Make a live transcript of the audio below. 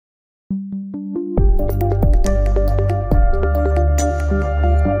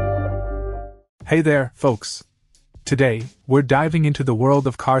Hey there, folks. Today, we're diving into the world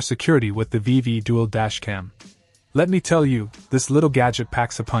of car security with the VAV Dual Dashcam. Let me tell you, this little gadget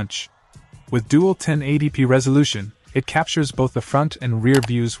packs a punch. With dual 1080p resolution, it captures both the front and rear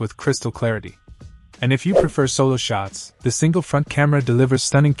views with crystal clarity. And if you prefer solo shots, the single front camera delivers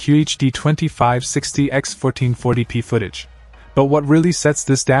stunning QHD 2560x1440p footage. But what really sets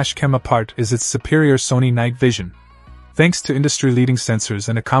this dashcam apart is its superior Sony night vision. Thanks to industry-leading sensors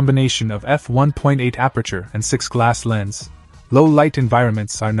and a combination of f1.8 aperture and 6 glass lens, low-light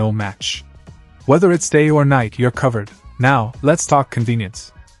environments are no match. Whether it's day or night, you're covered. Now, let's talk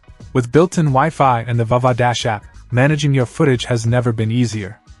convenience. With built-in Wi-Fi and the reviewVAV Dash app, managing your footage has never been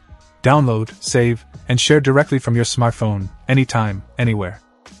easier. Download, save, and share directly from your smartphone, anytime, anywhere.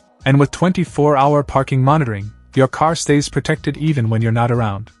 And with 24-hour parking monitoring, your car stays protected even when you're not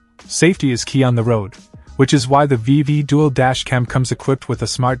around. Safety is key on the road, which is why the VAV Dual Dashcam comes equipped with a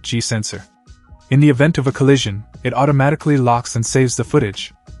smart G sensor. In the event of a collision, it automatically locks and saves the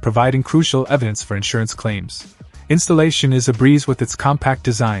footage, providing crucial evidence for insurance claims. Installation is a breeze with its compact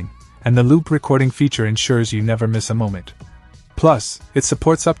design, and the loop recording feature ensures you never miss a moment. Plus, it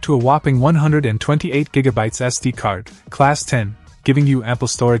supports up to a whopping 128GB SD card, Class 10, giving you ample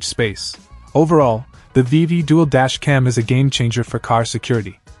storage space. Overall, the VAV Dual Dashcam is a game-changer for car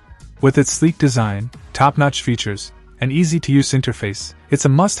security. With its sleek design, top-notch features, and easy-to-use interface, it's a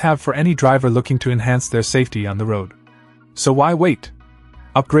must-have for any driver looking to enhance their safety on the road. So why wait?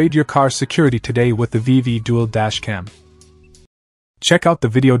 Upgrade your car security today with the VAV Dual Dashcam. Check out the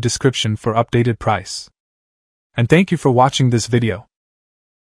video description for updated price. And thank you for watching this video.